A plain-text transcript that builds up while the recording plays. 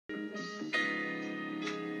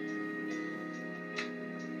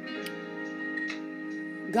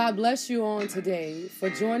God bless you on today for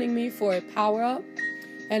joining me for a power up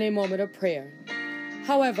and a moment of prayer.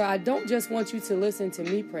 However, I don't just want you to listen to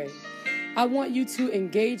me pray. I want you to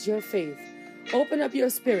engage your faith. Open up your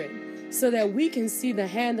spirit so that we can see the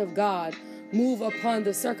hand of God move upon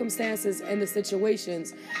the circumstances and the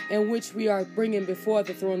situations in which we are bringing before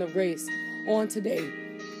the throne of grace on today.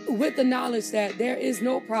 With the knowledge that there is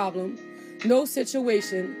no problem, no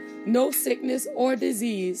situation, no sickness or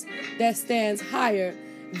disease that stands higher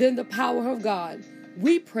than the power of God.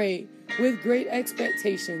 We pray with great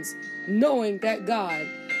expectations, knowing that God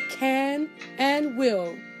can and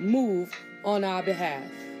will move on our behalf.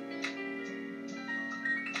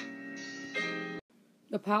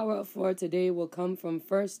 The power for today will come from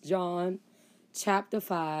 1 John chapter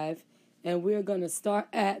 5, and we're going to start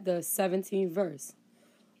at the 17th verse.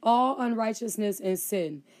 All unrighteousness and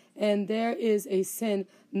sin, and there is a sin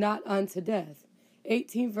not unto death.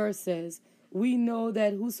 18th verse says, we know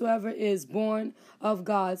that whosoever is born of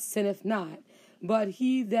God sinneth not, but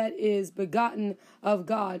he that is begotten of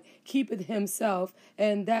God keepeth himself,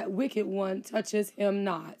 and that wicked one touches him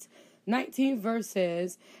not. 19th verse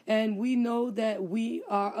says, and we know that we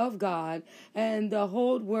are of God, and the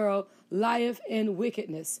whole world lieth in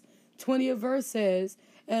wickedness. 20th verse says,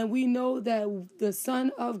 and we know that the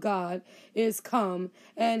Son of God is come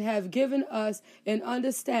and have given us an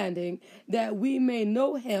understanding that we may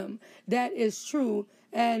know him that is true,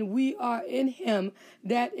 and we are in him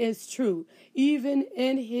that is true, even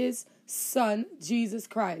in his Son, Jesus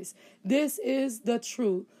Christ. This is the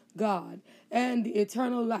true God and the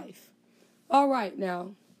eternal life. All right,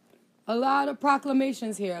 now, a lot of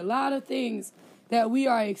proclamations here, a lot of things that we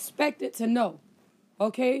are expected to know,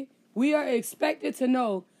 okay? We are expected to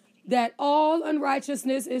know that all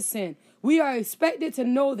unrighteousness is sin. We are expected to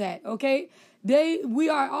know that, okay? We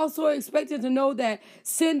are also expected to know that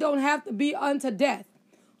sin don't have to be unto death,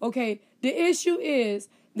 okay? The issue is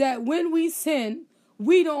that when we sin,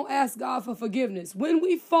 we don't ask God for forgiveness. When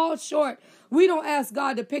we fall short, we don't ask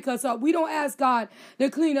God to pick us up. We don't ask God to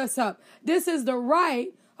clean us up. This is the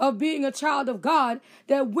right of being a child of God,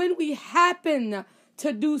 that when we happen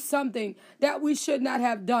to do something that we should not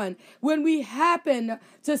have done, when we happen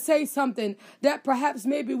to say something that perhaps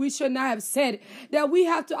maybe we should not have said, that we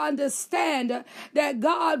have to understand that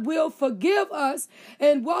God will forgive us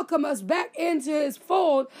and welcome us back into his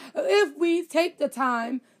fold if we take the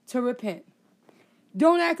time to repent.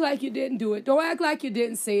 Don't act like you didn't do it. Don't act like you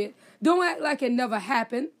didn't say it. Don't act like it never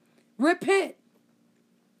happened. Repent.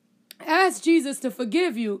 Ask Jesus to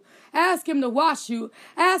forgive you. Ask him to wash you.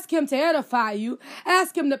 Ask him to edify you.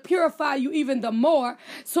 Ask him to purify you even the more,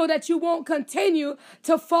 so that you won't continue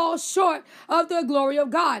to fall short of the glory of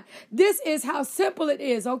God. This is how simple it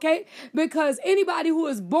is, okay? Because anybody who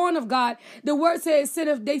is born of God, the word says,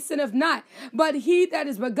 they sinneth not. But he that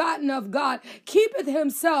is begotten of God keepeth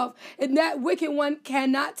himself, and that wicked one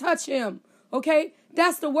cannot touch him, okay?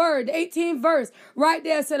 That's the word. The 18th verse right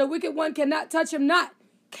there said, a wicked one cannot touch him not.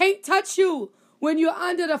 Can't touch you. When you're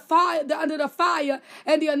under the fire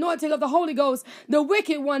and the anointing of the Holy Ghost, the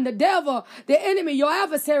wicked one, the devil, the enemy, your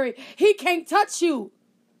adversary, he can't touch you.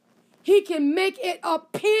 He can make it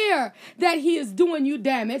appear that he is doing you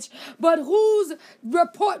damage, but whose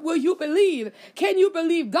report will you believe? Can you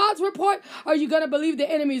believe God's report, or are you going to believe the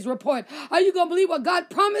enemy's report? Are you going to believe what God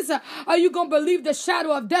promised, or are you going to believe the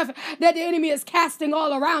shadow of death that the enemy is casting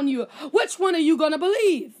all around you? Which one are you going to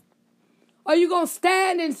believe? Are you going to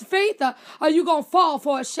stand in faith, or are you going to fall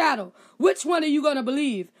for a shadow? Which one are you going to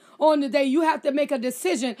believe? On the day, you have to make a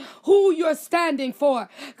decision who you're standing for,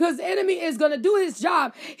 because the enemy is going to do his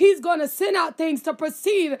job. He's going to send out things to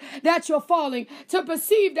perceive that you're falling, to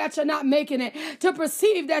perceive that you're not making it, to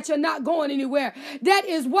perceive that you're not going anywhere. That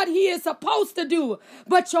is what he is supposed to do.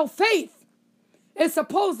 But your faith is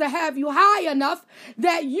supposed to have you high enough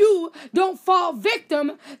that you don't fall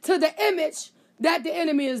victim to the image that the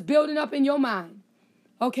enemy is building up in your mind.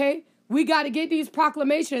 Okay? We got to get these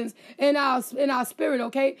proclamations in our spirit,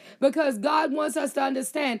 okay? Because God wants us to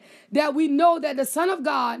understand that we know that the Son of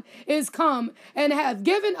God is come and have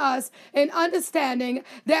given us an understanding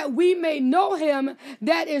that we may know him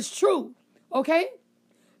that is true, okay?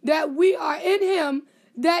 That we are in him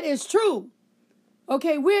that is true.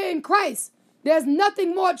 Okay, we're in Christ. There's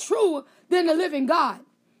nothing more true than the living God.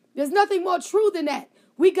 There's nothing more true than that.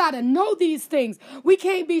 We got to know these things. We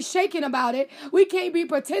can't be shaking about it. We can't be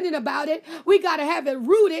pretending about it. We got to have it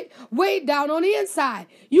rooted way down on the inside.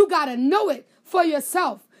 You got to know it for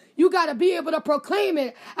yourself. You got to be able to proclaim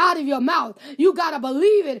it out of your mouth. You got to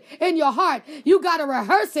believe it in your heart. You got to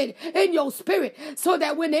rehearse it in your spirit so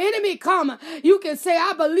that when the enemy come, you can say,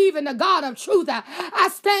 I believe in the God of truth. I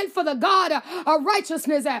stand for the God of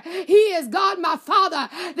righteousness. He is God, my Father,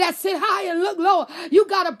 that sit high and look low. You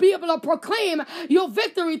got to be able to proclaim your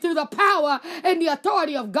victory through the power and the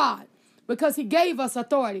authority of God. Because he gave us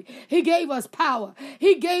authority. He gave us power.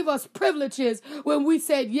 He gave us privileges when we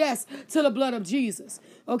said yes to the blood of Jesus.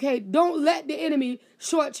 Okay, don't let the enemy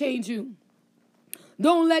shortchange you.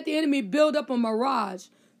 Don't let the enemy build up a mirage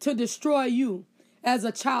to destroy you as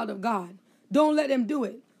a child of God. Don't let him do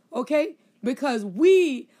it, okay? Because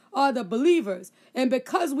we are the believers. And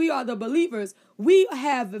because we are the believers, we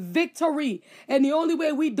have victory. And the only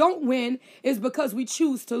way we don't win is because we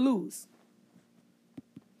choose to lose.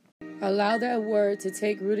 Allow that word to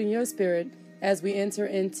take root in your spirit as we enter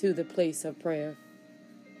into the place of prayer.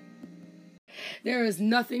 There is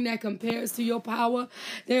nothing that compares to your power.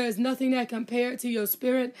 There is nothing that compares to your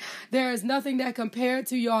spirit. There is nothing that compares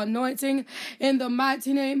to your anointing. In the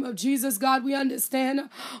mighty name of Jesus, God, we understand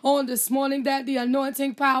on this morning that the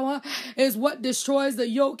anointing power is what destroys the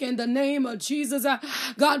yoke in the name of Jesus.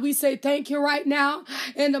 God, we say thank you right now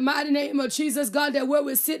in the mighty name of Jesus, God, that where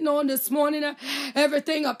we're sitting on this morning,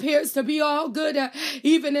 everything appears to be all good,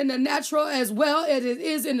 even in the natural as well as it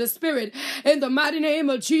is in the spirit. In the mighty name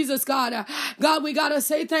of Jesus, God, God, we got to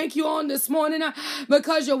say thank you on this morning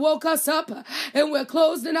because you woke us up and we're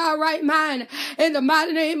closed in our right mind. In the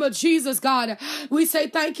mighty name of Jesus, God, we say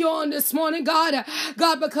thank you on this morning, God.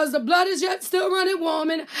 God, because the blood is yet still running warm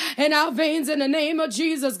in our veins in the name of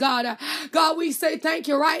Jesus, God. God, we say thank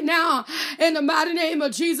you right now in the mighty name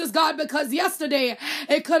of Jesus, God, because yesterday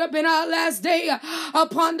it could have been our last day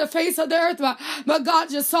upon the face of the earth. But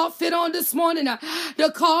God, you saw fit on this morning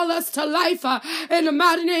to call us to life in the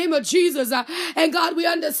mighty name of Jesus. And God, we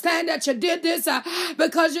understand that you did this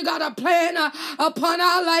because you got a plan upon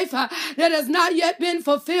our life that has not yet been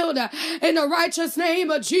fulfilled. In the righteous name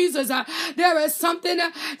of Jesus, there is something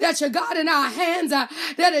that you got in our hands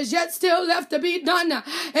that is yet still left to be done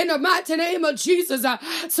in the mighty name of Jesus.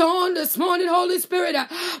 So on this morning, Holy Spirit,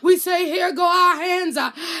 we say, here go our hands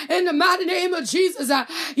in the mighty name of Jesus.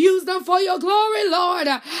 Use them for your glory, Lord,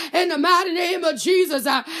 in the mighty name of Jesus.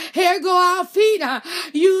 Here go our feet.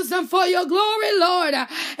 Use them for your glory, Lord,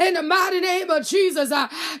 in the mighty name of Jesus.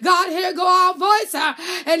 God, here go our voice.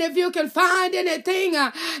 And if you can find anything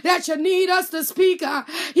that you need us to speak,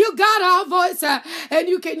 you got our voice and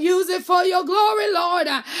you can use it for your glory, Lord,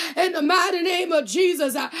 in the mighty name of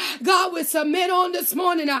Jesus. God, we submit on this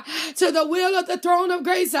morning to the will of the throne of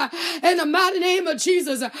grace in the mighty name of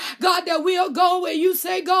Jesus. God, that we'll go where you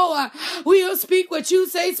say go. We'll speak what you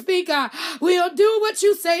say speak. We'll do what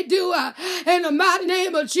you say do in the mighty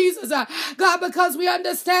name of Jesus. God, because we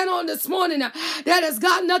understand on this morning that it's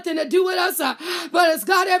got nothing to do with us, but it's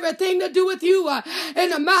got everything to do with you in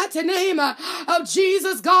the mighty name of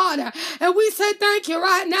Jesus, God. And we say thank you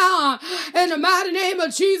right now in the mighty name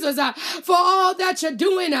of Jesus for all that you're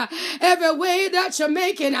doing, every way that you're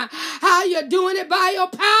making, how you're doing it by your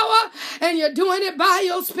power and you're doing it by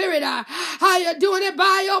your spirit, how you're doing it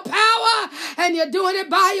by your power and you're doing it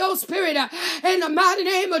by your spirit in the mighty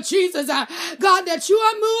name of Jesus, God, that you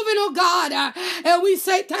are moving, oh God, and we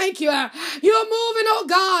say thank you. You're moving, oh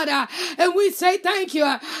God, and we say thank you.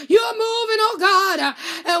 You're moving, oh God,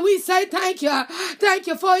 and we say thank you. Thank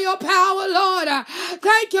you for your power, Lord.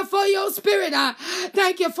 Thank you for your spirit.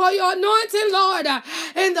 Thank you for your anointing, Lord,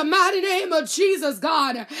 in the mighty name of Jesus,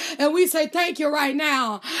 God. And we say thank you right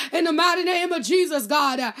now in the mighty name of Jesus,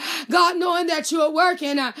 God. God, knowing that you are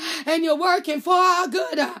working and you're working for our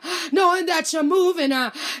good, knowing that you're moving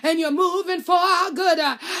and you're moving for our good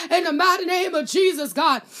in the mighty name of Jesus,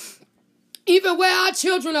 God. Even where our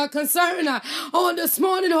children are concerned on this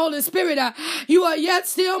morning, Holy Spirit, you are yet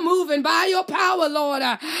still moving by your power, Lord.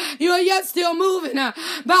 You are yet still moving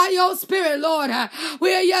by your spirit, Lord.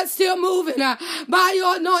 We are yet still moving by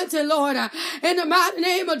your anointing, Lord. In the mighty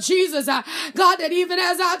name of Jesus, God, that even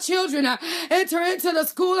as our children enter into the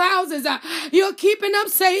schoolhouses, you're keeping them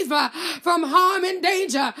safe from harm and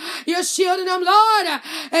danger. You're shielding them, Lord,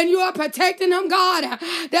 and you are protecting them, God,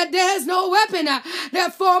 that there's no weapon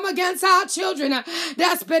that form against our children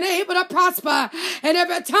that's been able to prosper, and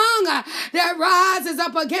every tongue that rises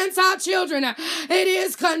up against our children, it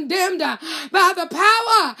is condemned by the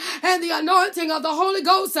power and the anointing of the Holy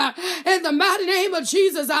Ghost in the mighty name of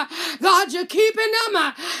Jesus. God, you're keeping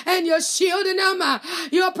them and you're shielding them.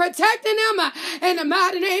 You're protecting them in the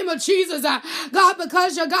mighty name of Jesus. God,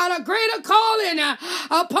 because you got a greater calling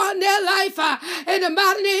upon their life in the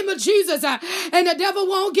mighty name of Jesus. And the devil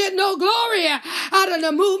won't get no glory out of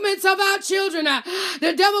the movements of our children.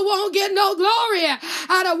 The devil won't get no glory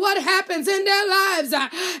out of what happens in their lives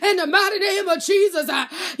in the mighty name of Jesus.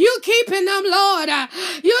 You keeping them, Lord.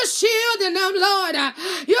 You're shielding them, Lord.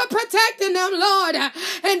 You're protecting them, Lord,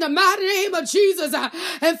 in the mighty name of Jesus.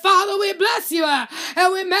 And Father, we bless you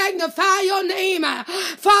and we magnify your name.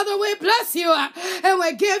 Father, we bless you and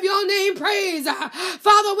we give your name praise.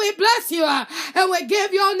 Father, we bless you and we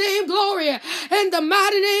give your name glory in the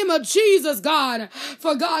mighty name of Jesus, God.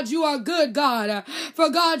 For God, you are good, God. For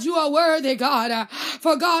God, you are worthy, God.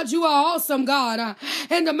 For God, you are awesome, God.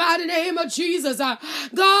 In the mighty name of Jesus,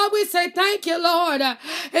 God, we say thank you, Lord,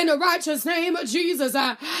 in the righteous name of Jesus.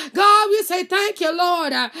 God, we say thank you,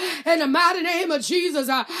 Lord, in the mighty name of Jesus.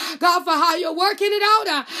 God, for how you're working it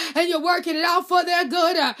out, and you're working it out for their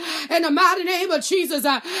good, in the mighty name of Jesus.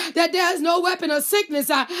 That there's no weapon of sickness,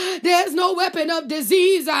 there's no weapon of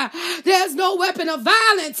disease, there's no weapon of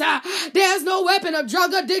violence, there's no weapon of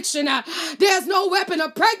drug addiction, there's no weapon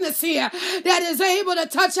of pregnancy that is able to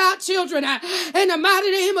touch our children. In the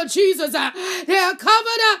mighty name of Jesus, they're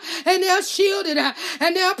covered and they're shielded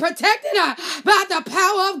and they're protected by the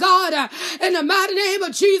power of God. In the mighty name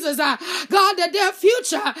of Jesus, God, that their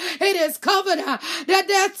future, it is covered, that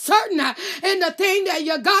they're certain in the thing that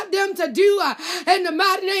you got them to do. In the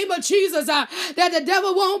mighty name of Jesus, that the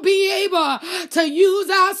devil won't be able to use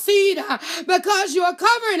our seed because you are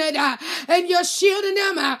covering it and you're shielding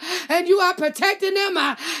them and you are protecting them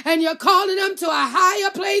and you're calling them to a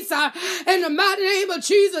higher place in the mighty name of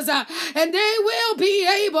Jesus, and they will be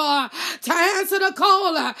able to answer the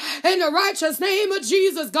call in the righteous name of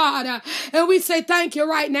Jesus, God. And we say thank you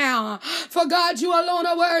right now, for God, you alone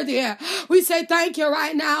are worthy. We say thank you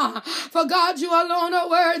right now, for God, you alone are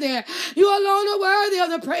worthy. You alone are worthy of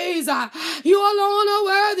the praise. You alone are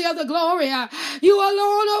worthy of the glory. You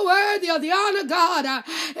alone are worthy of the honor, God,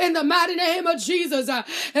 in the mighty name of Jesus.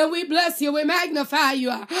 And we bless you. We magnify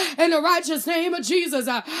you in the righteous name of Jesus.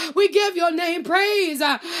 We give your name praise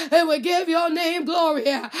and we give your name glory.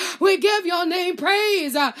 We give your name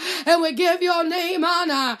praise and we give your name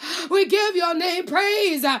honor. We give your name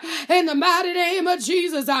praise in the mighty name of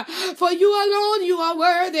Jesus. For you alone, you are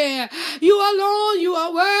worthy. You alone, you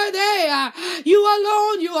are worthy. You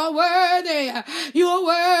alone, you are worthy. You are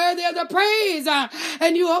worthy of the praise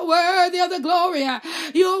and you are worthy of the glory.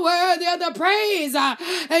 You are worthy of the praise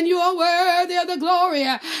and you are worthy of the glory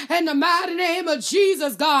in the mighty name of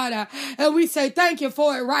Jesus, God. And we say thank you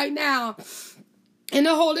for it right now. In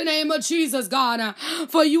the holy name of Jesus, God,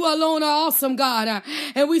 for you alone are awesome, God.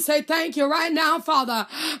 And we say thank you right now, Father,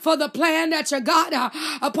 for the plan that you got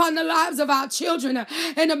upon the lives of our children.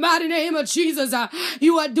 In the mighty name of Jesus,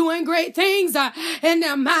 you are doing great things in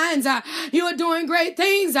their minds. You are doing great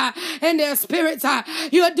things in their spirits.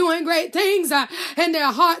 You are doing great things in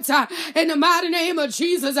their hearts. In the mighty name of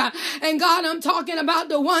Jesus. And God, I'm talking about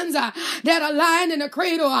the ones that are lying in the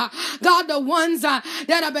cradle. God, the ones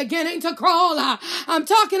that are beginning to crawl. I'm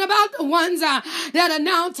talking about the ones that are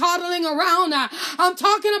now toddling around. I'm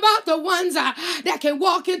talking about the ones that can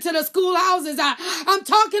walk into the schoolhouses. I'm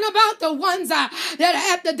talking about the ones that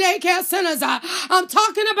are at the daycare centers. I'm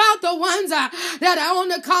talking about the ones that are on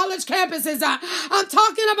the college campuses. I'm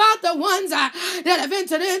talking about the ones that have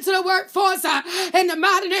entered into the workforce in the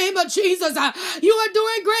mighty name of Jesus. You are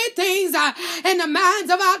doing great things in the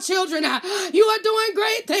minds of our children. You are doing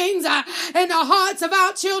great things in the hearts of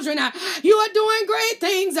our children. You are doing great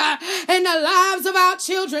things in the lives of our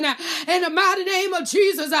children in the mighty name of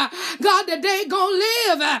Jesus. God, that they gonna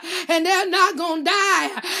live and they're not gonna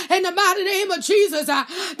die in the mighty name of Jesus.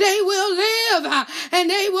 They will live and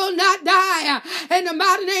they will not die in the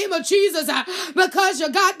mighty name of Jesus, because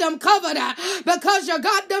you got them covered, because you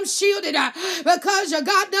got them shielded, because you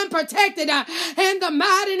got them protected in the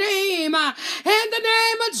mighty name, in the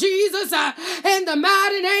name of Jesus, in the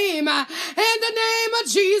mighty name, in the name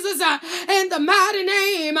of Jesus, in the mighty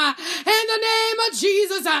name, in the name of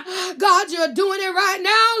Jesus. God, you're doing it right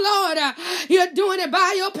now, Lord. You're doing it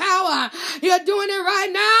by your power. You're doing it right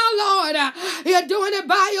now, Lord. You're doing it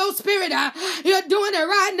by your spirit. You're doing it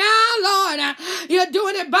right now, Lord. You're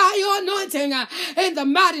doing it by your anointing in the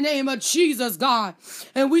mighty name of Jesus, God.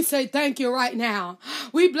 And we say thank you right now.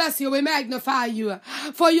 We bless you. We magnify you.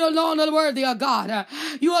 For you alone are worthy, oh God.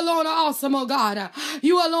 You alone are awesome, oh God.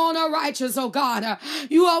 You alone are righteous, oh God.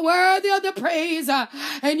 You are worthy of the praise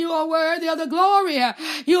and you are worthy of the glory glory.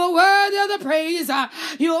 You are worthy of the praise.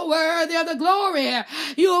 You are worthy of the glory.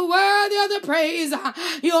 You are worthy of the praise.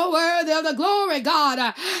 You are worthy of the glory,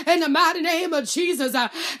 God, in the mighty name of Jesus.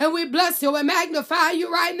 And we bless you and magnify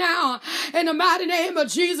you right now in the mighty name of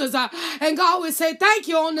Jesus. And God, we say thank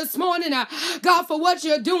you on this morning, God, for what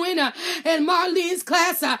you're doing in Marlene's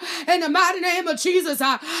class in the mighty name of Jesus.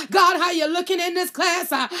 God, how you're looking in this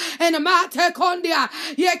class in the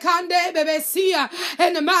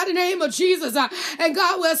mighty name of Jesus. And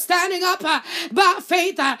God, we're standing up by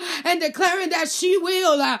faith and declaring that she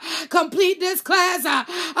will complete this class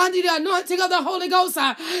under the anointing of the Holy Ghost.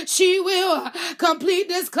 She will complete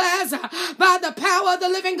this class by the power of the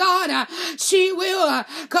living God. She will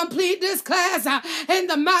complete this class in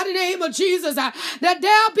the mighty name of Jesus. That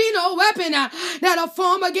there'll be no weapon that'll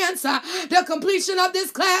form against the completion of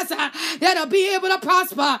this class that'll be able to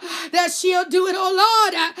prosper. That she'll do it, oh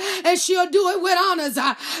Lord, and she'll do it with honors.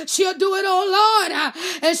 She'll do it, oh Lord,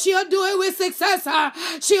 and she'll do it with success.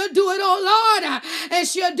 She'll do it, oh Lord, and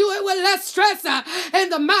she'll do it with less stress in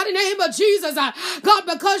the mighty name of Jesus. God,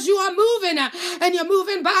 because you are moving and you're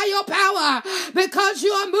moving by your power, because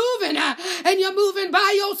you are moving and you're moving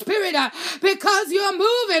by your spirit, because you're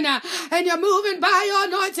moving and you're moving by your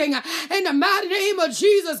anointing in the mighty name of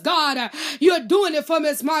Jesus. God, you're doing it for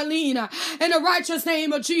Miss Marlene in the righteous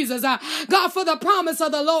name of Jesus. God, for the promise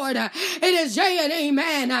of the Lord, it is yea and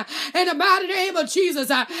amen in the mighty name of Jesus.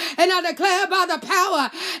 And I declare by the power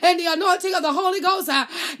and the anointing of the Holy Ghost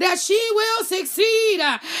that she will succeed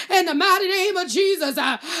in the mighty name of Jesus.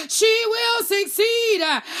 She will succeed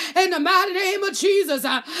in the mighty name of Jesus.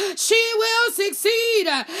 She will succeed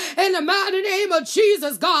in the mighty name of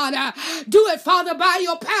Jesus. God, do it, Father, by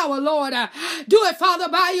your power, Lord. Do it, Father,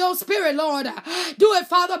 by your spirit, Lord. Do it,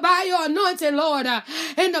 Father, by your anointing, Lord,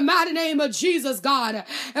 in the mighty name of Jesus, God.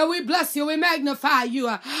 And we bless you, we magnify you,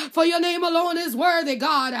 for your name alone is worthy,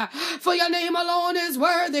 God. For your name alone is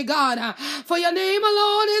worthy, God. For your name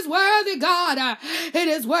alone is worthy, God. It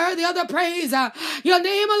is worthy of the praise. Your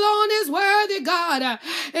name alone is worthy, God.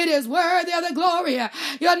 It is worthy of the glory.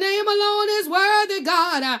 Your name alone is worthy,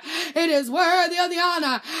 God. It is worthy of the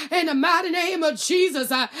honor in the mighty name of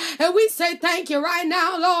Jesus. And we say thank you right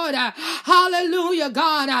now, Lord. Hallelujah,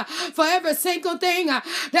 God, for every single thing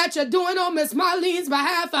that you're doing on Miss Marlene's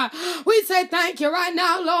behalf. We say thank you right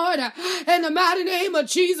now, Lord, in the mighty name of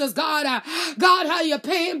Jesus, God. God, how you're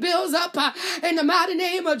paying bills up in the mighty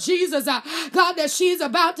name of Jesus. God, that she's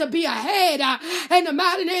about to be ahead in the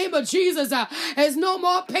mighty name of Jesus. There's no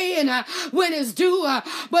more paying when it's due,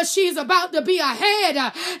 but she's about to be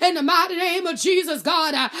ahead in the mighty name of Jesus,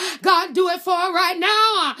 God. God, do it for her right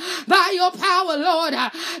now by your power, Lord.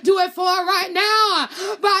 Do it for her right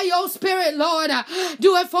now by your spirit, Lord.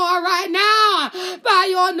 Do it for her right now by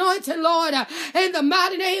your anointing, Lord, in the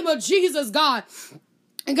mighty name of Jesus, God.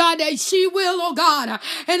 God, that she will, oh God,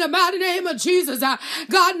 in the mighty name of Jesus,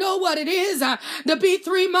 God, know what it is to be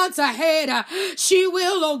 3 months ahead. She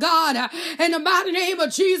will, oh God, in the mighty name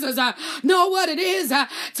of Jesus, know what it is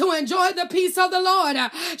to enjoy the peace of the Lord.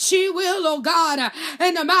 She will, oh God,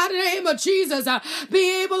 in the mighty name of Jesus,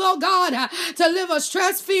 be able, oh God, to live a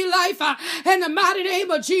stress-free life in the mighty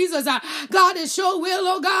name of Jesus. God, it sure will,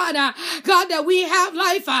 oh God, God, that we have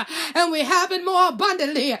life and we have it more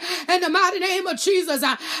abundantly in the mighty name of Jesus.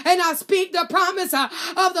 And I speak the promise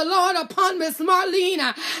of the Lord upon Miss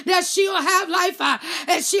Marlene that she'll have life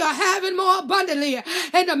and she'll have it more abundantly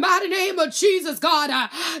in the mighty name of Jesus, God.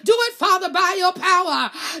 Do it, Father, by your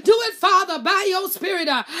power. Do it, Father, by your spirit.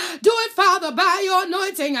 Do it, Father, by your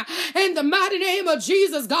anointing in the mighty name of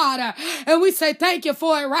Jesus, God. And we say thank you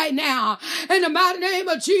for it right now. In the mighty name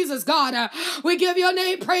of Jesus, God, we give your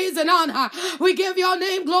name praise and honor. We give your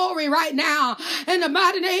name glory right now. In the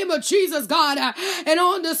mighty name of Jesus, God. And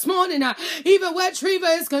on this morning, even where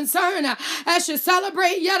Treva is concerned, as she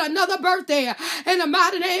celebrate yet another birthday, in the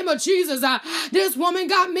mighty name of Jesus, this woman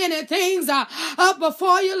got many things up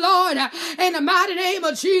before you, Lord, in the mighty name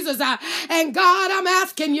of Jesus. And God, I'm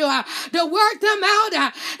asking you to work them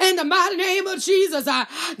out in the mighty name of Jesus.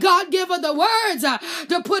 God, give her the words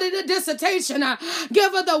to put in a dissertation.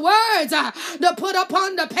 Give her the words to put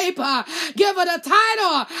upon the paper. Give her the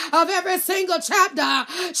title of every single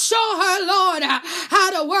chapter. Show her, Lord,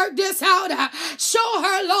 how to work this out. Show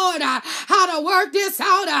her, Lord, how to work this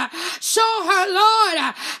out. Show her, Lord,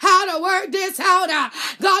 how to work this out.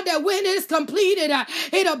 God, that when it's completed,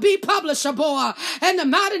 it'll be publishable. In the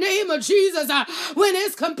mighty name of Jesus, when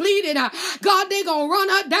it's completed, God, they're going to run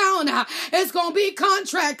her down. It's going to be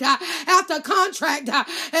contract after contract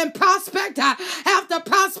and prospect after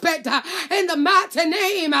prospect. In the mighty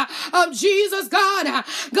name of Jesus, God,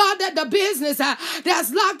 God, that the business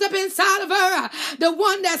that's locked up inside of her, the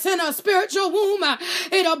one that's in her spiritual womb,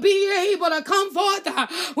 it'll be able to come forth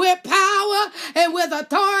with power and with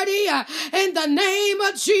authority in the name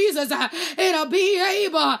of Jesus. It'll be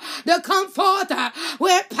able to come forth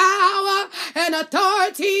with power and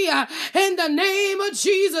authority in the name of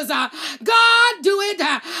Jesus. God, do it.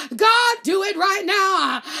 God, do it right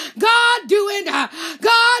now. God, do it.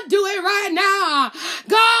 God, do it right now.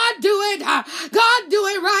 God, do it. God, do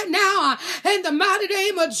it right now. In the mighty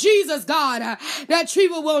name of Jesus, God, that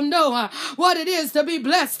Treva will know what it is to be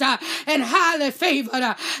blessed and highly favored.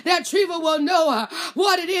 That Treva will know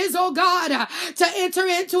what it is, oh God, to enter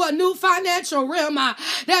into a new financial realm.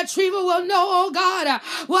 That Treva will know, oh God,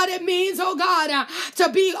 what it means, oh God, to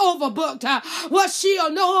be overbooked. What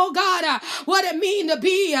she'll know, oh God, what it means to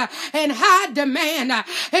be in high demand.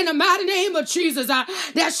 In the mighty name of Jesus,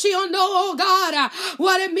 that she'll know, oh God,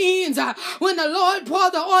 what it means when the Lord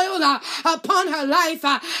poured the oil upon her life.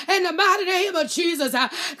 In the mighty name of Jesus,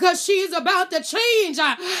 because she's about to change,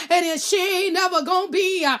 and she ain't never gonna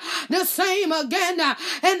be the same again.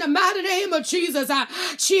 In the mighty name of Jesus,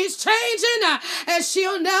 she's changing, and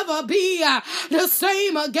she'll never be the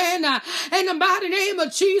same again. In the mighty name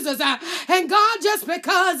of Jesus, and God, just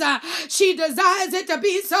because she desires it to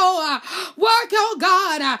be so, work, oh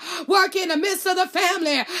God, work in the midst of the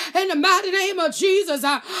family. In the mighty name of Jesus,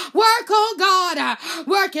 work, oh God,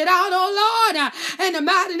 work it out, oh Lord. In the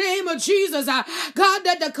mighty name of Jesus, God,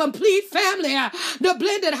 that the complete family, the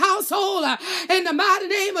blended household, in the mighty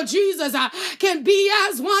name of Jesus, can be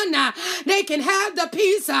as one. They can have the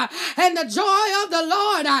peace and the joy of the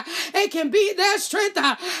Lord. It can be their strength.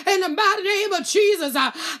 In the mighty name of Jesus,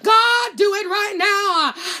 God, do it right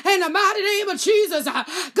now. In the mighty name of Jesus,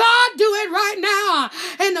 God, do it right now.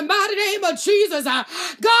 In the mighty name of Jesus,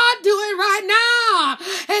 God, do it right now.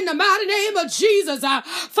 In the mighty name of Jesus,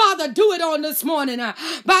 Father, do it on this morning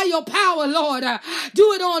by your power, Lord.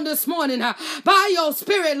 Do it on this morning by your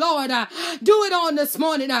spirit, Lord. Do it on this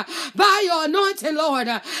morning by your anointing, Lord.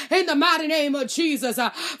 In the mighty name of Jesus.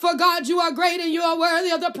 For God, you are great and you are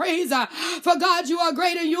worthy of the praise. For God, you are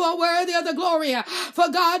great and you are worthy of the glory. For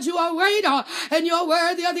God, you are great and you are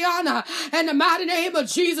worthy of the honor. In the mighty name of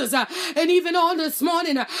Jesus. And even on this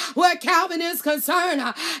morning, where Calvin is concerned,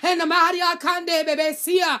 in the mighty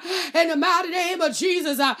in the mighty name of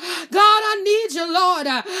Jesus, God, I need you, Lord,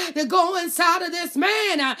 to go inside of this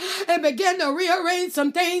man and begin to rearrange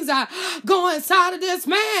some things. Go inside of this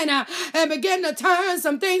man and begin to turn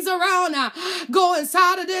some things around. Go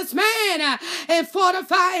inside of this man and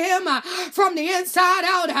fortify him from the inside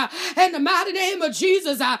out. In the mighty name of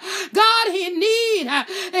Jesus, God, he need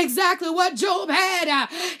exactly what Job had.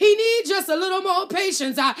 He needs just a little more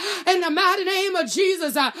patience. In the mighty name of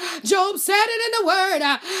Jesus, Job said it in the word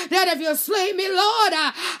that if you slay me, Lord,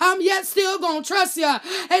 I'm yet still going to trust you.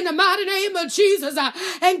 In the mighty name of Jesus.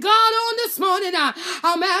 And God, on this morning,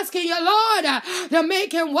 I'm asking you, Lord, to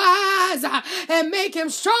make him wise and make him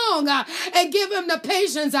strong and give him the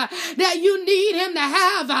patience that you need him to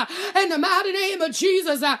have. In the mighty name of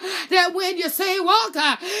Jesus, that when you say walk,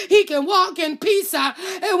 he can walk in peace.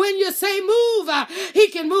 And when you say move, he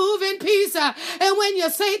can move in peace. And when you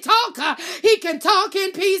say talk, he can talk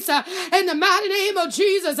in peace. In the mighty name of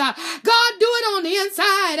Jesus, God, do it on the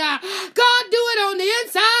inside. God, do it on the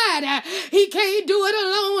inside. He can't do it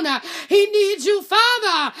alone. He needs you,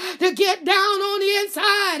 Father, to get down on the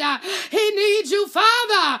inside. He needs you,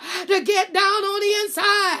 Father, to get down on the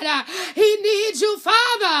inside. He needs you,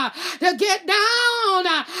 Father, to get down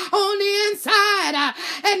on the inside.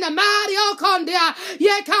 And the mighty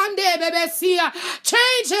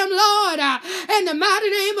change him, Lord, in the mighty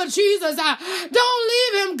name of Jesus. Don't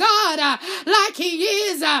leave him, God, like he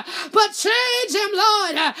is, but change him,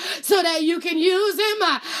 Lord, so that you can use him.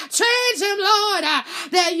 Change him, Lord,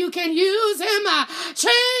 that you can use him.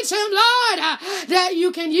 Change him, Lord, that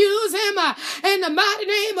you can use him. In the mighty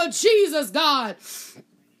name of Jesus, God.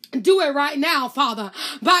 Do it right now, Father,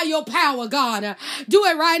 by your power, God. Do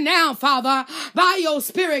it right now, Father, by your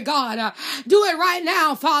spirit, God. Do it right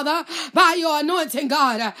now, Father, by your anointing,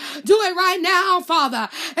 God. Do it right now, Father,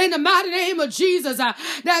 in the mighty name of Jesus,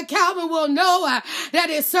 that Calvin will know that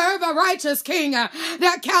he serve a righteous King,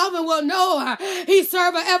 that Calvin will know he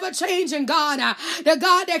serve an ever-changing God, the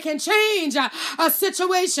God that can change a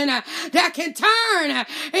situation, that can turn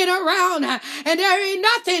it around, and there ain't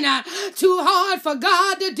nothing too hard for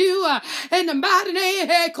God to do. In the mighty name,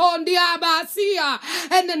 in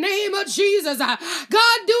the name of Jesus,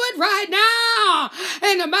 God, do it right now.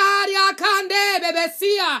 In the mighty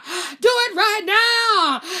do it right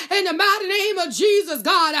now. In the mighty name of Jesus,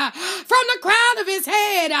 God, from the crown of his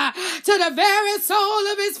head to the very sole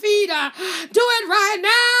of his feet, do it right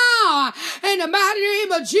now. In the mighty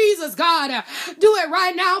name of Jesus, God, do it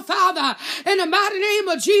right now, Father. In the mighty name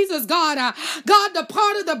of Jesus, God, God, the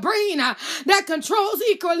part of the brain that controls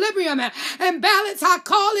equilibrium and balance, I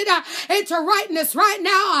call it into rightness right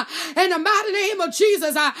now. In the mighty name of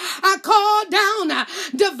Jesus, I call down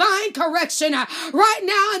divine correction right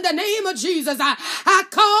now. In the name of Jesus, I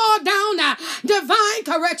call down divine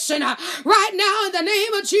correction right now. In the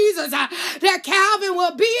name of Jesus, that Calvin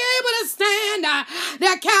will be able to stand,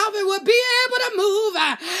 that Calvin will be able to move,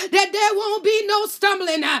 that there won't be no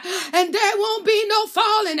stumbling, and there won't be no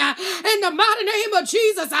falling. In the mighty name of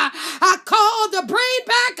Jesus, I call the brain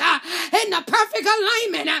back in the perfect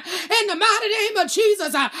alignment. In the mighty name of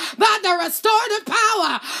Jesus, by the restorative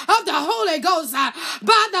power of the Holy Ghost,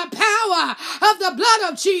 by the power of the blood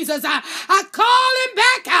of Jesus, I call him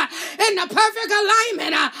back in the perfect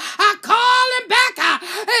alignment. I call him back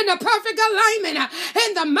in the perfect alignment.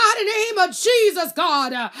 In the mighty name of Jesus,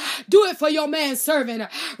 God, do it for your man servant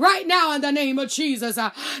right now. In the name of Jesus,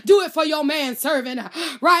 do it for your man servant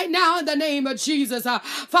right now. In the name of Jesus,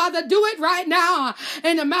 Father, do it right now.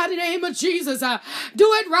 In the mighty name of Jesus,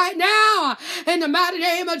 do it right now. In the mighty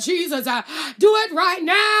name of Jesus, do it right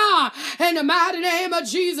now. In the mighty name of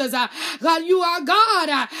Jesus, God, you are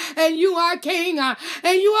God, and you are King,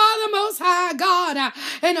 and you are the Most High God.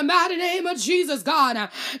 In the mighty name of Jesus, God,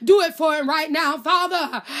 do it for him right now,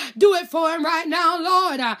 Father. Do it for him right now,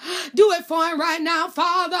 Lord. Do it for him right now,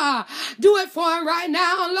 Father. Do it for him right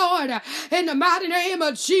now, Lord. In the mighty name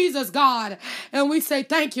of Jesus, God. And we say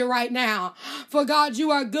thank you right now. For God,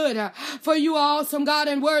 you are good. For you are awesome, God,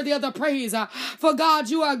 and worthy of the praise. For God,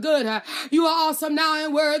 you are good. You are awesome now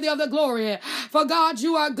and worthy of the glory. For God,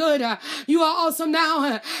 you are good. You are awesome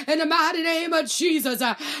now in the mighty name of Jesus.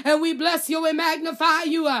 And we bless you and magnify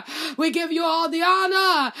you. We give you all the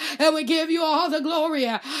honor and we give you all the glory.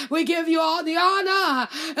 We give you all the honor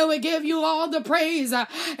and we give you all the praise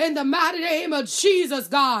in the mighty name of Jesus,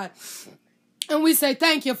 God. And we say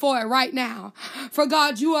thank you for it right now. For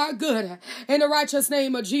God, you are good in the righteous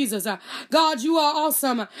name of Jesus. God, you are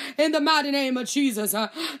awesome in the mighty name of Jesus.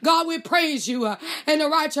 God, we praise you in the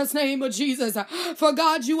righteous name of Jesus. For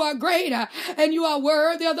God, you are great and you are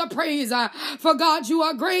worthy of the praise. For God, you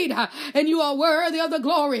are great and you are worthy of the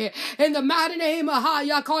glory. In the mighty name of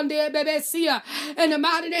in the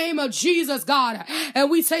mighty name of Jesus, God. And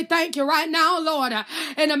we say thank you right now, Lord,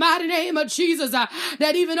 in the mighty name of Jesus,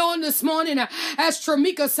 that even on this morning, as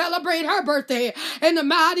Tramika celebrate her birthday, in the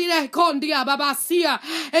mighty name of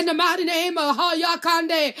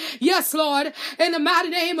Hayakande, yes, Lord, in the mighty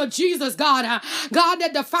name of Jesus, God, God,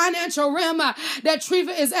 that the financial realm that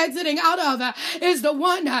Treva is exiting out of is the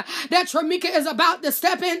one that Tramika is about to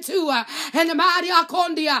step into, in the mighty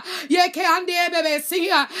Akondia,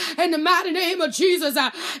 in the mighty name of Jesus,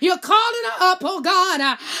 you're calling her up, oh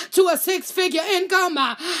God, to a 6-figure income.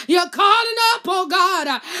 You're calling up, oh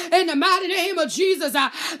God, in the mighty name of Jesus.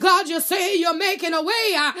 God, you say you're making a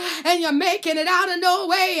way and you're making it out of no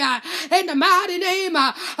way. In the mighty name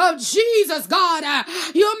of Jesus, God,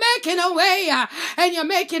 you're making a way and you're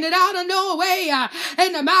making it out of no way.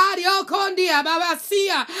 In the mighty Okondia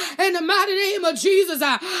Babasia, in the mighty name of Jesus,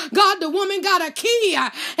 God, the woman got a key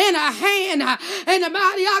in her hand. In the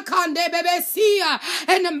mighty Akonde Babasia,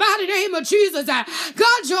 in the mighty name of Jesus,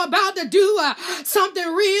 God, you're about to do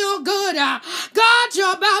something real good. God,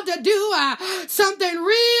 you're about to do something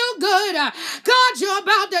real good. God, you're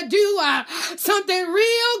about to do something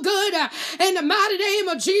real good. In the mighty name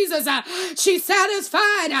of Jesus, she's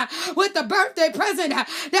satisfied with the birthday present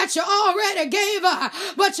that you already gave her.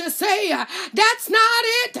 But you say, that's not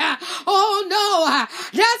it. Oh no,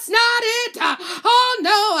 that's not it. Oh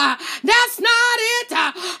no, that's not it.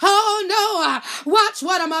 Oh no, watch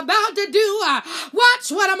what I'm about to do. Watch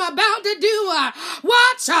what I'm about to do.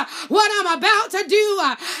 Watch what I'm about to do.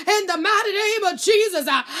 In the mighty name of Jesus,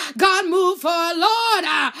 God, move for her, Lord.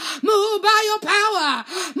 Move by your power.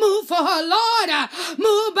 Move for her, Lord.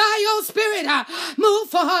 Move by your spirit. Move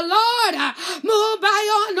for her, Lord. Move by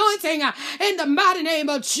your anointing. In the mighty name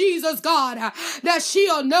of Jesus, God, that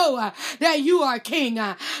she'll know that you are King.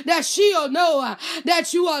 That she'll know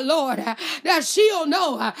that you are Lord. That she'll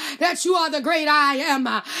know that you are the great I am.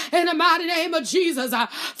 In the mighty name of Jesus,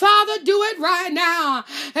 Father, do it right now.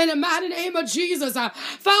 In the mighty name of Jesus,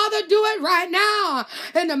 Father, do it right now.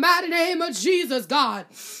 In the mighty name of Jesus, God.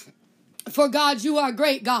 For God, you are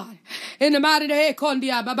great, God. In the mighty name,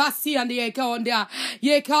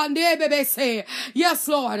 yes,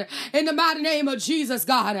 Lord. In the mighty name of Jesus,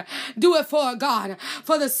 God, do it for her, God.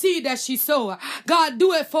 For the seed that she sowed, God,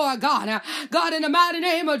 do it for her, God. God, in the mighty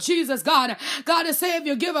name of Jesus, God, God, to say if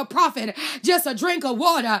you give a prophet just a drink of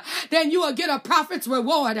water, then you will get a prophet's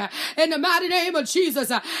reward. In the mighty name of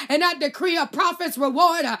Jesus, and I decree a prophet's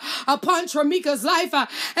reward upon Tramika's life.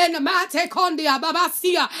 In the mighty kondia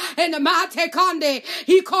babasia, in the mighty konde,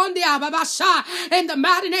 he kondia babasha. In the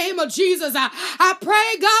mighty name of Jesus, I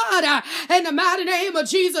pray, God, in the mighty name of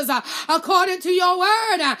Jesus, according to your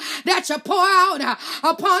word, that you pour out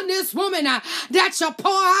upon this woman, that you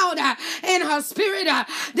pour out in her spirit,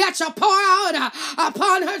 that you pour out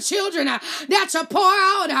upon her children, that you pour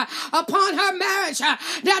out upon her marriage,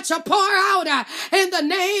 that you pour out in the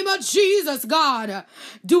name of Jesus, God.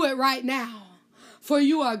 Do it right now, for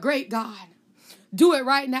you are great, God. Do it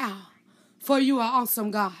right now, for you are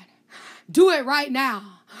awesome, God. Do it right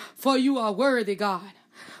now, for you are worthy, God.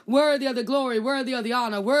 Worthy of the glory, worthy of the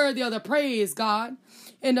honor, worthy of the praise, God.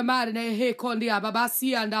 In the mighty name,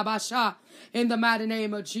 in the mighty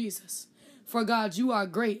name of Jesus. For God, you are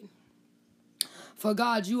great. For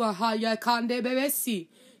God, you are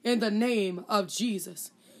in the name of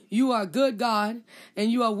Jesus. You are good, God,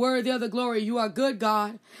 and you are worthy of the glory. You are good,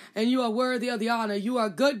 God, and you are worthy of the honor. You are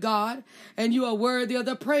good, God, and you are worthy of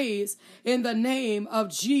the praise in the name of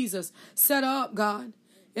Jesus. Set up, God,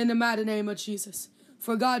 in the mighty name of Jesus.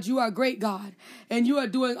 For God, you are great, God, and you are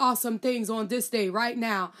doing awesome things on this day right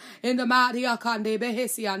now. In the mighty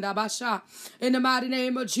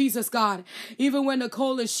name of Jesus, God, even when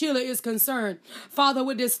Nicole and Sheila is concerned, Father,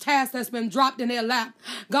 with this task that's been dropped in their lap,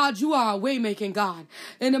 God, you are a way-making God.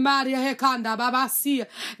 In the mighty God,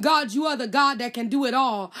 you are the God that can do it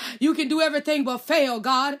all. You can do everything but fail,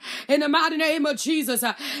 God. In the mighty name of Jesus,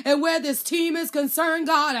 and where this team is concerned,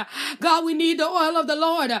 God, God, we need the oil of the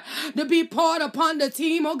Lord to be poured upon the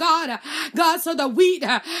team, oh God. God, so the wheat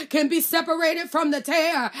can be separated from the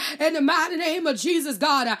tare. In the mighty name of Jesus,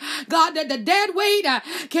 God. God, that the dead weight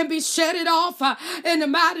can be shedded off in the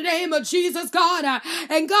mighty name of Jesus, God.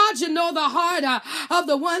 And God, you know the heart of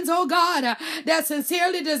the ones, oh God, that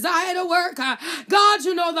sincerely desire to work. God,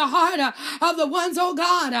 you know the heart of the ones, oh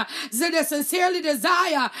God, that sincerely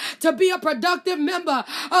desire to be a productive member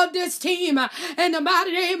of this team in the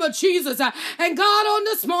mighty name of Jesus. And God, on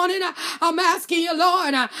this morning, I'm asking you,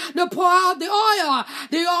 Lord, to pour out the oil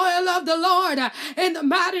of the Lord in the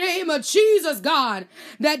mighty name of Jesus, God,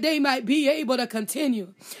 that they might be able to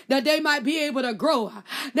continue, that they might be able to grow,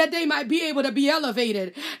 that they might be able to be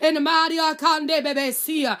elevated in the mighty God,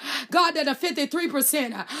 that a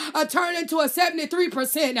 53% turn into a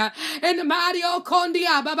 73% in the mighty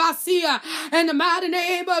Okondia Babasia, in the mighty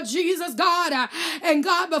name of Jesus, God. And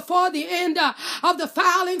God, before the end of the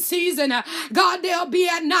filing season, God, they'll be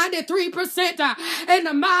at 93% in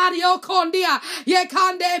the mighty Okondia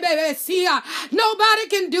Yekande Bebesia. Nobody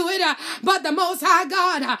can do it but the Most High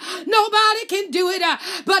God. Nobody can do it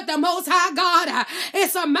but the Most High God.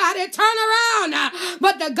 It's a mighty turnaround,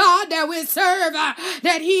 but the God that we serve,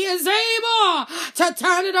 that He is able to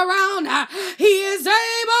turn it around. He is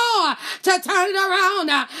able to turn it around.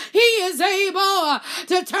 He is able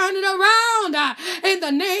to turn it around in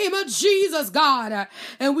the name of Jesus, God.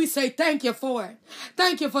 And we say thank you for it.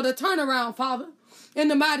 Thank you for the turnaround, Father. In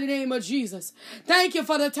the mighty name of Jesus. Thank you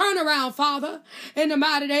for the turnaround, Father. In the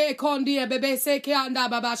mighty name of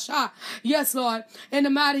yes, Lord. In the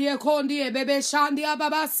mighty name,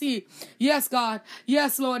 yes, God.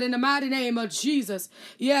 Yes, Lord. In the mighty name of Jesus.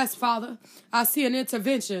 Yes, Father. I see an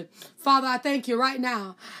intervention. Father, I thank you right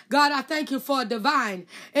now. God, I thank you for a divine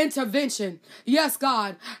intervention. Yes,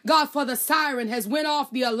 God. God, for the siren has went off.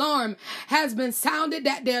 The alarm has been sounded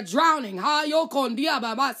that they're drowning.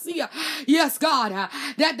 Yes, God.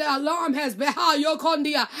 That the alarm has been,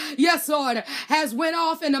 yes, Lord, has went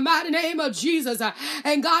off in the mighty name of Jesus.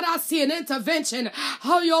 And God, I see an intervention. In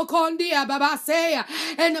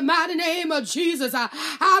the mighty name of Jesus. I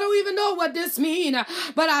don't even know what this means,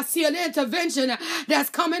 but I see an intervention. intervention that's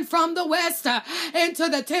coming from the west into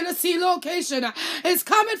the Tennessee location. It's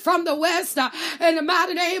coming from the west in the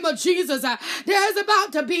mighty name of Jesus. There's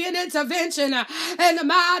about to be an intervention in the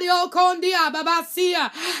mighty Okondia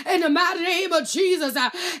Babasia in the mighty name of Jesus.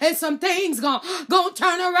 And some things gonna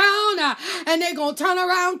turn around and they're gonna turn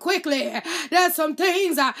around quickly. There's some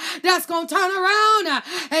things that's gonna turn around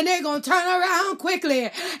and they're gonna turn around quickly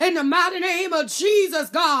in the mighty name of Jesus,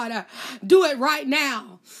 God. Do it right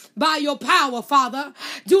now by your power, Father.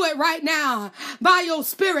 Do it right now by your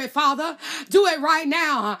spirit, Father. Do it right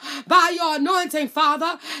now by your anointing,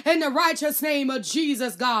 Father, in the righteous name of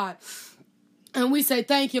Jesus, God. And we say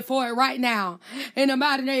thank you for it right now. In the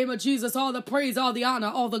mighty name of Jesus, all the praise, all the honor,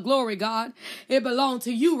 all the glory, God, it belongs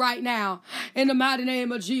to you right now. In the mighty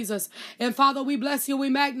name of Jesus. And Father, we bless you. We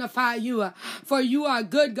magnify you. For you are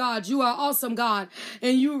good God. You are awesome God.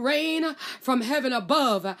 And you reign from heaven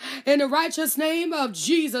above. In the righteous name of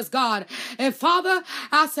Jesus, God. And Father,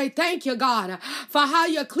 I say thank you, God, for how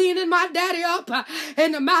you're cleaning my daddy up.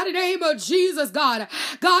 In the mighty name of Jesus, God.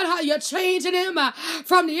 God, how you're changing him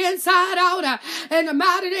from the inside out. In the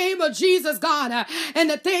mighty name of Jesus, God. And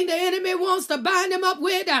the thing the enemy wants to bind him up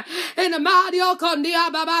with in the mighty Okondia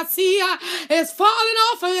Babasia is falling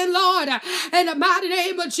off of him, Lord. In the mighty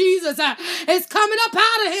name of Jesus, it's coming up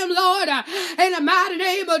out of him, Lord. In the mighty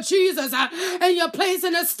name of Jesus, and you're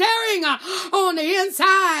placing a stirring on the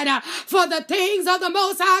inside for the things of the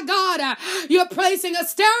Most High God. You're placing a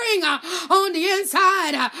stirring on the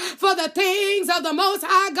inside for the things of the Most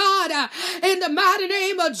High God. In the mighty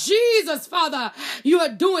name of Jesus, Father. You are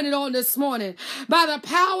doing it on this morning by the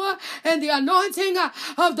power and the anointing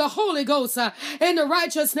of the Holy Ghost in the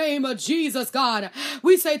righteous name of Jesus, God.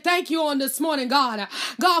 We say thank you on this morning, God.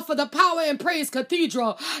 God, for the Power and Praise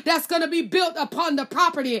Cathedral that's going to be built upon the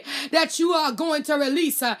property that you are going to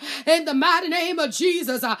release in the mighty name of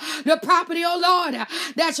Jesus. The property, oh Lord,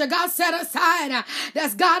 that you got set aside,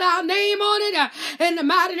 that's got our name on it in the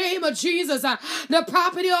mighty name of Jesus. The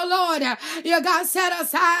property, oh Lord, you got set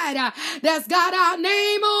aside, that's got our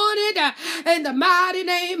name on it in the mighty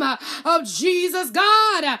name of Jesus,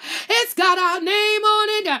 God. It's got our name on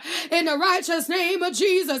it in the righteous name of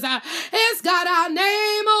Jesus. It's got our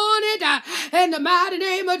name on it in the mighty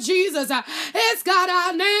name of Jesus. It's got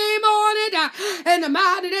our name on it in the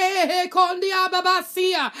mighty name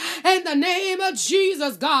in the name of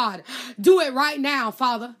Jesus, God. Do it right now,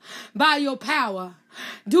 Father, by your power.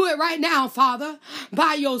 Do it right now, Father,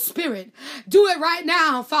 by your spirit. Do it right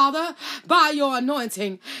now, Father, by your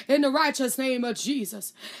anointing in the righteous name of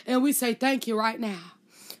Jesus. And we say thank you right now.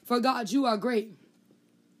 For God, you are great.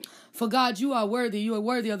 For God, you are worthy. You are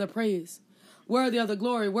worthy of the praise, worthy of the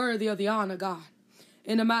glory, worthy of the honor, God,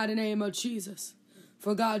 in the mighty name of Jesus.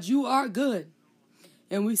 For God, you are good.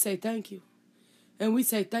 And we say thank you. And we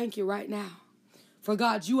say thank you right now. For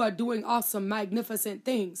God, you are doing awesome, magnificent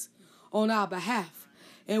things on our behalf.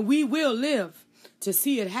 And we will live to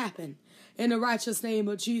see it happen in the righteous name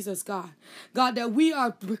of Jesus, God. God, that we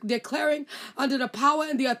are declaring under the power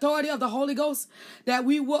and the authority of the Holy Ghost that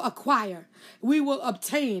we will acquire, we will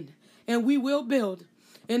obtain, and we will build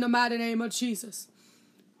in the mighty name of Jesus.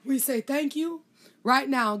 We say thank you right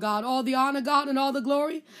now, God. All the honor, God, and all the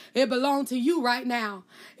glory, it belongs to you right now.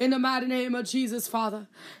 In the mighty name of Jesus, Father.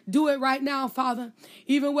 Do it right now, Father.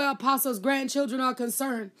 Even where Apostles' grandchildren are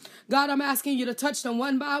concerned. God, I'm asking you to touch them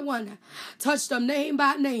one by one. Touch them name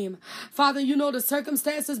by name. Father, you know the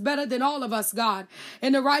circumstances better than all of us, God.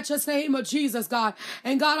 In the righteous name of Jesus, God.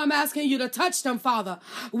 And God, I'm asking you to touch them, Father.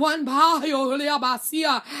 One by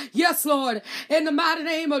yes, Lord. In the mighty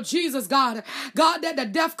name of Jesus, God. God, that the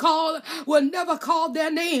deaf call will never call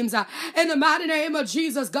their names. In the mighty name of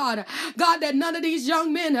Jesus, God. God, that none of these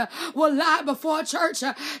young men will lie before church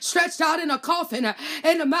stretched out in a coffin.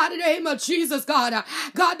 In the mighty name of Jesus, God.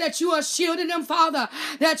 God, that you are shielding them, Father.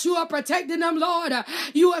 That you are protecting them, Lord.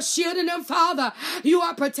 You are shielding them, Father. You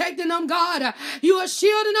are protecting them, God. You are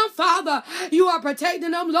shielding them, Father. You are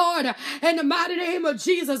protecting them, Lord. In the mighty name of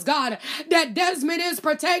Jesus, God. That Desmond is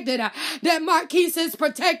protected. That Marquise is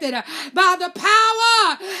protected by the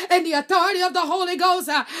power and the authority of the Holy Ghost.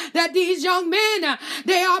 That these young men,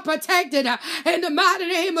 they are protected in the mighty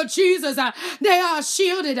name of Jesus. They are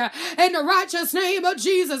shielded in the righteous name of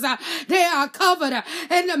Jesus. They are covered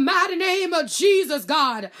in the mighty name of Jesus,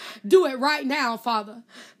 God. Do it right now, Father,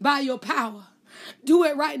 by your power. Do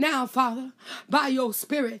it right now, Father, by your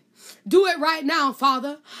spirit. Do it right now,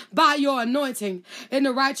 Father, by your anointing in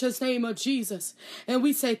the righteous name of Jesus. And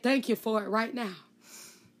we say thank you for it right now.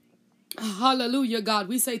 Hallelujah, God.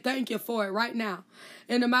 We say thank you for it right now.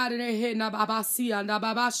 In the mighty name, in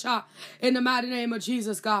the mighty name of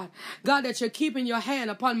Jesus, God. God, that you're keeping your hand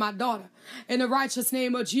upon my daughter. In the righteous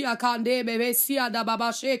name of Jesus.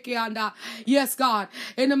 Yes, God.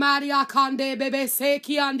 In the mighty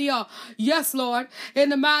yes, Lord. In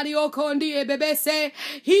the mighty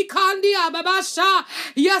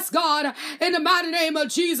yes, God. In the mighty name of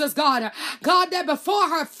Jesus, God. God, that before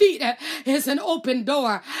her feet is an open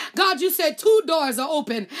door. God, you said 2 doors are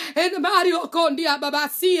open. In the mighty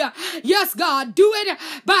yes, God. Do it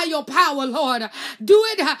by your power, Lord. Do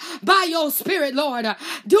it by your spirit, Lord.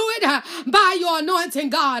 Do it by your anointing,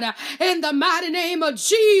 God. In the mighty name of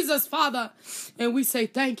Jesus, Father. And we say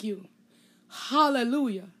thank you.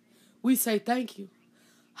 Hallelujah. We say thank you.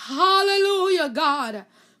 Hallelujah, God.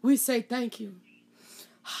 We say thank you.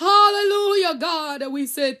 Hallelujah, God. We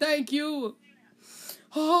say thank you.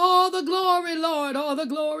 All the glory, Lord. All the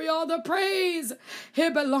glory, all the praise.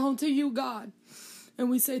 It belongs to you, God. And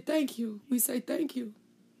we say thank you. We say thank you.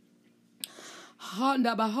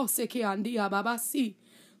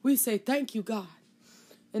 We say thank you, God.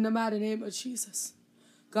 In the mighty name of Jesus.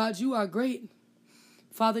 God, you are great.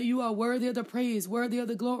 Father, you are worthy of the praise, worthy of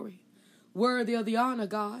the glory, worthy of the honor,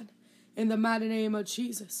 God. In the mighty name of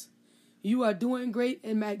Jesus. You are doing great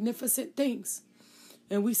and magnificent things.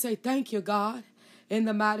 And we say thank you, God. In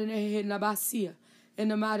the mighty name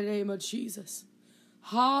of Jesus.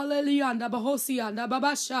 Hallelujah.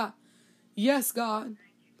 Yes, God.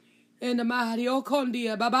 In the mighty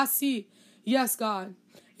Okondia Babasi. Yes, God.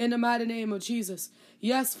 In the mighty name of Jesus.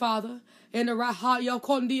 Yes, Father. In the Rahaya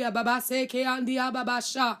Kondia Babaseke Andia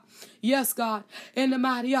Babasha. Yes, God. In the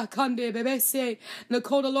mighty Akande Bebese.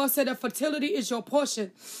 Nicole, the Lord said that fertility is your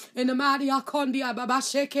portion. In the mighty Akondia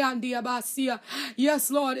Babasheke Andia Basia. Yes,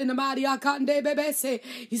 Lord. In the mighty Akande Bebese.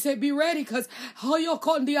 He said, be ready because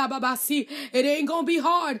Hoyokondia Babasi. It ain't gonna be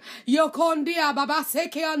hard. Yokondia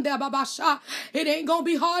Babaseke Andia Babasha. It ain't gonna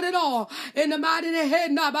be hard at all. In the mighty name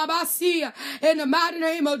Babasi. In the mighty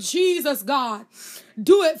name of Jesus, God.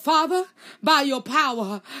 Do it, Father, by your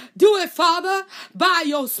power. Do it, Father, by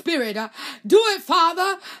your spirit. Do it,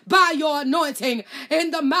 Father, by your anointing.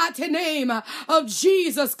 In the mighty name of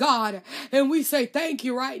Jesus, God. And we say thank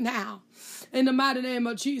you right now. In the mighty name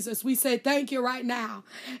of Jesus, we say thank you right now.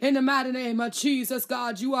 In the mighty name of Jesus,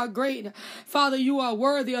 God, you are great. Father, you are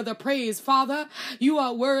worthy of the praise. Father, you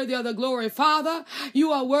are worthy of the glory. Father,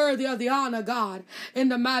 you are worthy of the honor, God. In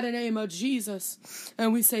the mighty name of Jesus.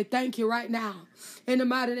 And we say thank you right now. In the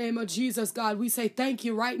mighty name of Jesus, God, we say thank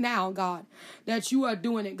you right now, God, that you are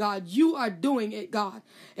doing it, God. You are doing it, God,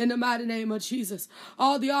 in the mighty name of Jesus.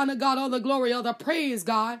 All the honor, God, all the glory, all the praise,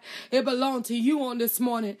 God, it belongs to you on this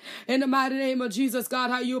morning. In the mighty name of Jesus,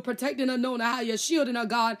 God, how you're protecting her, knowing how you're shielding her,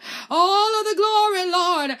 God. All of the glory,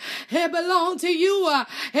 Lord, it belongs to you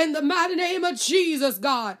in the mighty name of Jesus,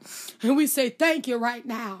 God. And we say thank you right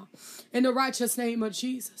now in the righteous name of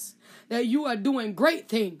Jesus, that you are doing great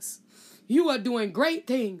things. You are doing great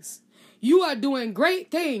things. You are doing great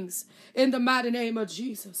things in the mighty name of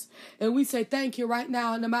Jesus. And we say thank you right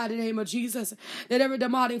now in the mighty name of Jesus, that every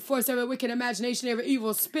demonic force, every wicked imagination, every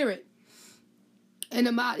evil spirit, in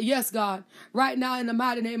the mighty, yes, God. Right now, in the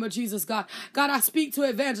mighty name of Jesus, God. God, I speak to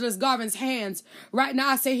Evangelist Garvin's hands. Right now,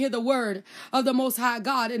 I say, hear the word of the Most High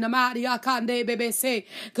God in the mighty Akande Bebe say.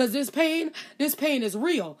 Because this pain is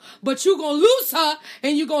real. But you're going to loose her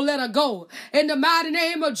and you're going to let her go. In the mighty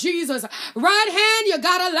name of Jesus. Right hand, you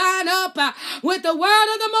got to line up with the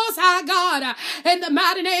word of the Most High God. In the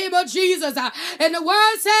mighty name of Jesus. And the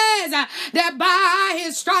word says that by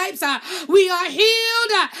his stripes we are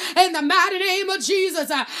healed. In the mighty name of Jesus.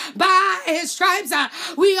 By his stripes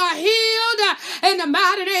we are healed in the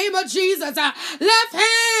mighty name of Jesus. Left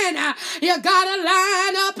hand, you gotta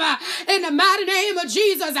line up in the mighty name of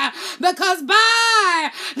Jesus, because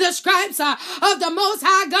by the stripes of the Most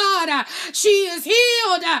High God, she is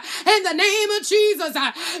healed in the name of Jesus.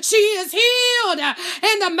 She is healed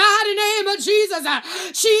in the mighty name of Jesus.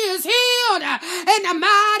 She is healed in the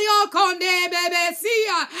mighty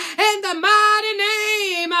in the mighty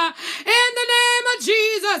name, in the name of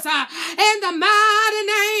Jesus, in the mighty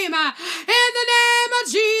name, in the name of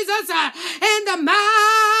Jesus, in the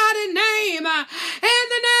mighty name, in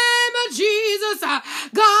the name of Jesus.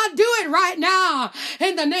 God, do it right now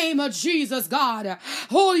in the name of Jesus, God. In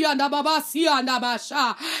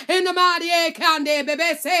the mighty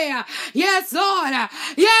yes, Lord.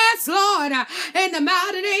 Yes, Lord. In the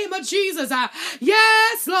mighty name of Jesus.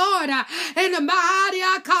 Yes, Lord. In the mighty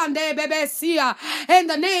in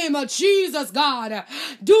the name of Jesus, God.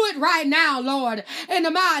 Do it right now, Lord. In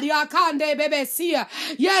the mighty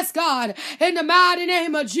yes, God. In the mighty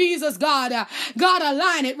name of Jesus, God. God,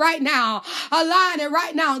 align it right now. Align it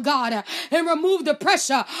right now, God. And remove the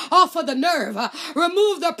pressure off of the nerve.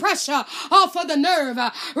 Remove the pressure off of the nerve.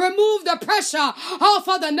 Remove the pressure off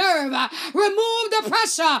of the nerve. Remove the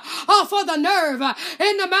pressure off of the nerve.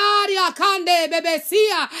 In the mighty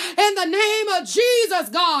in the name of Jesus,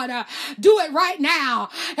 God. Do it right now.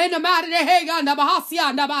 In the mighty in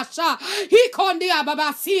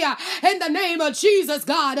the name of Jesus,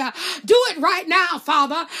 God. Do it right now,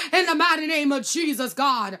 Father. In the mighty name of Jesus,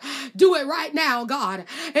 God. Do it right now, God.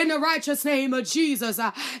 In the righteous name of Jesus.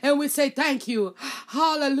 And we say thank you.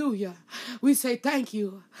 Hallelujah. We say thank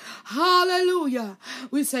you. Hallelujah.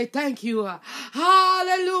 We say thank you.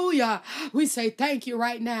 Hallelujah. We say thank you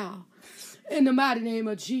right now. In the mighty name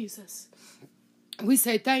of Jesus. We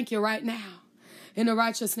say thank you right now. In the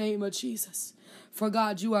righteous name of Jesus. For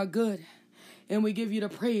God, you are good. And we give you the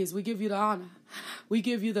praise. We give you the honor. We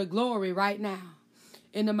give you the glory right now.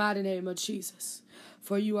 In the mighty name of Jesus.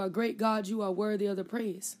 For you are great, God. You are worthy of the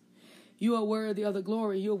praise. You are worthy of the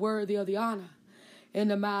glory. You are worthy of the honor. In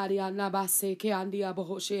the mighty in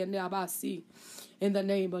the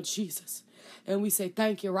name of Jesus. And we say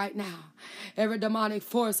thank you right now. Every demonic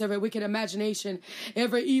force, every wicked imagination,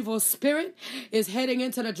 every evil spirit is heading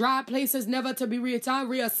into the dry places, never to be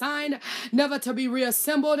reassigned, never to be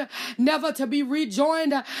reassembled, never to be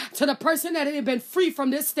rejoined to the person that had been free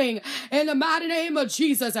from this thing. In the mighty name of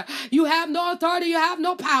Jesus, you have no authority, you have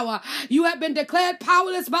no power. You have been declared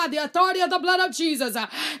powerless by the authority of the blood of Jesus.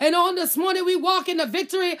 And on this morning, we walk in the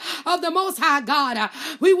victory of the Most High God.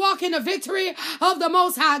 We walk in the victory of the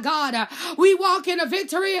Most High God. We walk in the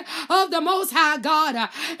victory of the Most High God.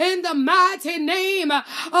 In the mighty name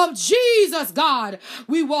of Jesus, God.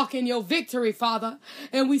 We walk in your victory, Father.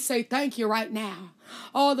 And we say thank you right now.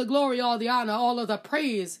 All the glory, all the honor, all of the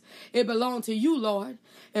praise, it belongs to you, Lord.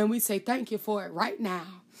 And we say thank you for it right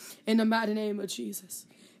now. In the mighty name of Jesus.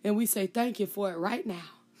 And we say thank you for it right now.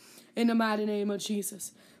 In the mighty name of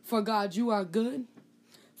Jesus. For God, you are good.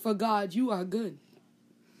 For God, you are good.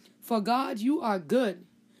 For God, you are good.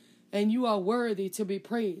 And you are worthy to be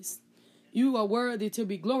praised. You are worthy to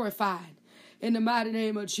be glorified. In the mighty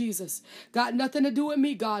name of Jesus. Got nothing to do with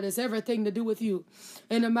me, God. It's everything to do with you.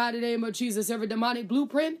 In the mighty name of Jesus, every demonic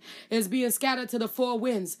blueprint is being scattered to the four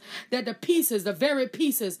winds. That the pieces, the very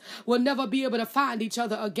pieces, will never be able to find each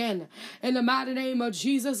other again. In the mighty name of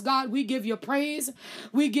Jesus, God, we give you praise.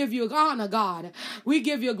 We give you honor, God. We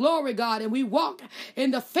give you glory, God. And we walk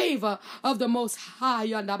in the favor of the Most High.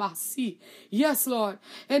 Yes, Lord.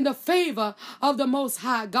 In the favor of the Most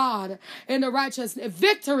High, God. In the righteous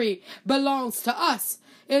victory belongs to us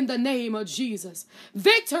in the name of Jesus.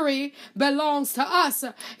 Victory belongs to us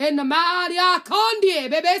in the mighty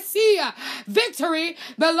victory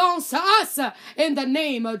belongs to us in the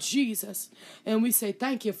name of Jesus. And we say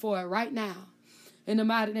thank you for it right now in the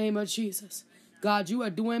mighty name of Jesus. God, you are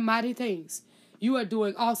doing mighty things. You are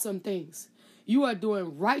doing awesome things. You are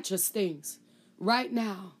doing righteous things right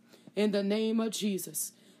now in the name of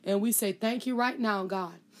Jesus. And we say thank you right now,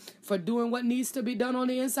 God, for doing what needs to be done on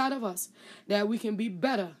the inside of us, that we can be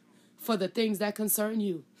better for the things that concern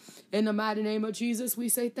you. In the mighty name of Jesus, we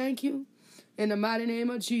say thank you. In the mighty name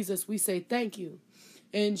of Jesus, we say thank you.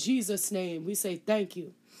 In Jesus' name, we say thank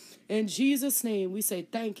you. In Jesus' name, we say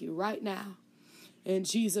thank you right now. In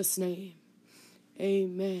Jesus' name,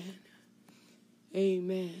 amen.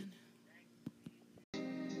 Amen.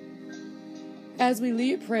 As we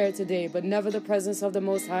lead prayer today, but never the presence of the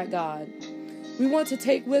Most High God, we want to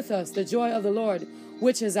take with us the joy of the Lord,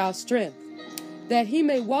 which is our strength, that he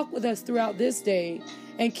may walk with us throughout this day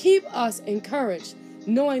and keep us encouraged,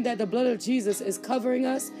 knowing that the blood of Jesus is covering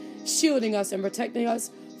us, shielding us, and protecting us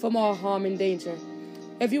from all harm and danger.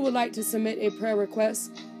 If you would like to submit a prayer request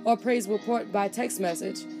or praise report by text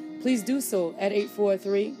message, please do so at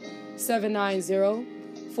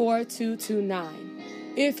 843-790-4229.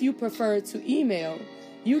 If you prefer to email,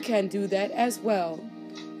 you can do that as well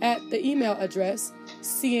at the email address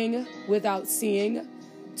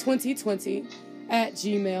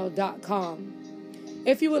seeingwithoutseeing2020@gmail.com.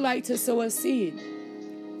 If you would like to sow a seed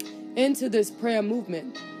into this prayer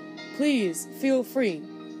movement, please feel free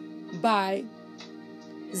by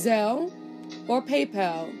Zelle or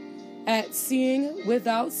PayPal at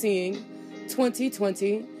seeingwithoutseeing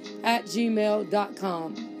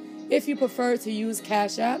 2020@gmail.com. If you prefer to use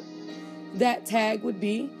Cash App, that tag would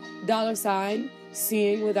be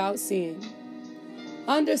 $seeing without seeing.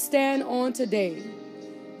 Understand on today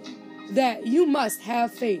that you must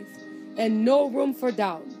have faith and no room for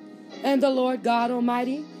doubt. And the Lord God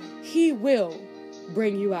Almighty, He will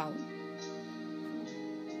bring you out.